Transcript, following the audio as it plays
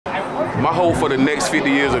My hope for the next 50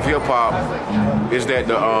 years of hip hop is that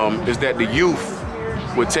the youth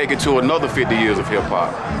would take it to another 50 years of hip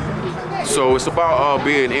hop. So it's about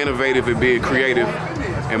being innovative and being creative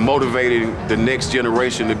and motivating the next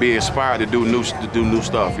generation to be inspired to do new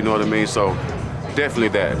stuff. You know what I mean? So definitely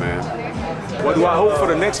that, man. What do I hope for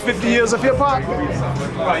the next 50 years of hip hop?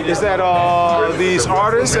 Is that these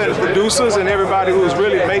artists and producers and everybody who's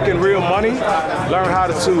really making real money learn how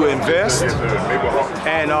to invest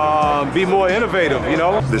and be more innovative, you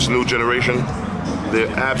know? This new generation, they're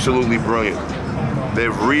absolutely brilliant.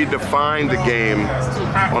 They've redefined the game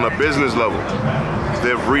on a business level.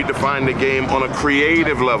 They've redefined the game on a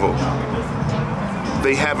creative level.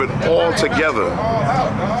 They have it all together.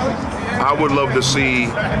 I would love to see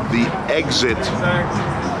the exit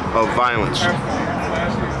of violence.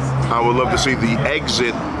 I would love to see the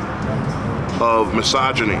exit of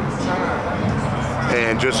misogyny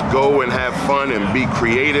and just go and have fun and be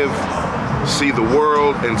creative, see the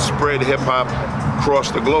world and spread hip-hop across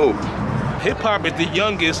the globe. Hip-hop is the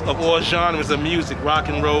youngest of all genres of music, rock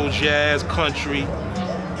and roll, jazz, country,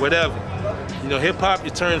 whatever. You know, hip-hop, you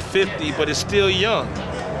turn 50, but it's still young.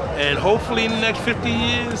 And hopefully in the next 50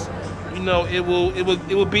 years, you know, it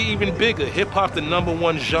will be even bigger. Hip-hop, the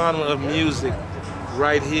 #1 genre of music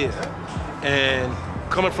right here. And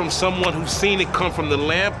coming from someone who's seen it come from the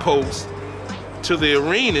lamppost to the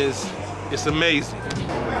arenas, it's amazing.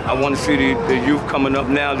 I want to see the youth coming up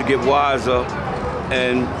now to get wiser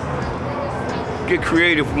and get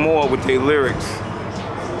creative more with their lyrics.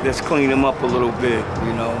 Let's clean them up a little bit,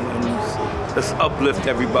 you know, and let's uplift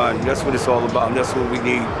everybody. That's what it's all about. That's what we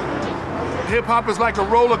need. Hip-hop is like a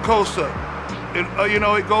roller coaster. You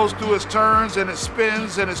know, it goes through its turns and it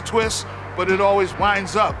spins and its twists, but it always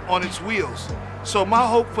winds up on its wheels. So my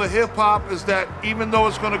hope for hip-hop is that even though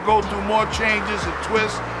it's going to go through more changes and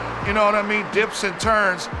twists, you know what I mean, dips and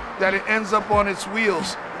turns, that it ends up on its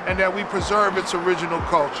wheels and that we preserve its original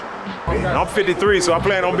culture. I'm 53, so I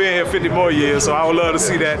plan on being here 50 more years, so I would love to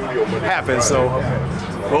see that happen. So,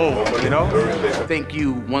 boom, you know? Thank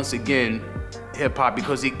you once again, hip-hop,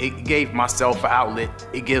 because it gave myself an outlet.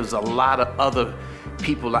 It gives a lot of other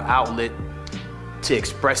people an outlet to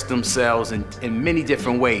express themselves in many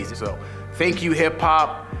different ways. So thank you,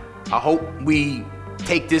 hip-hop. I hope we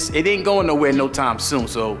take this, it ain't going nowhere no time soon,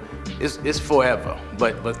 so it's forever.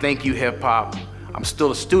 But thank you, hip-hop. I'm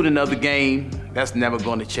still a student of the game. That's never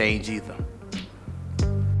going to change either.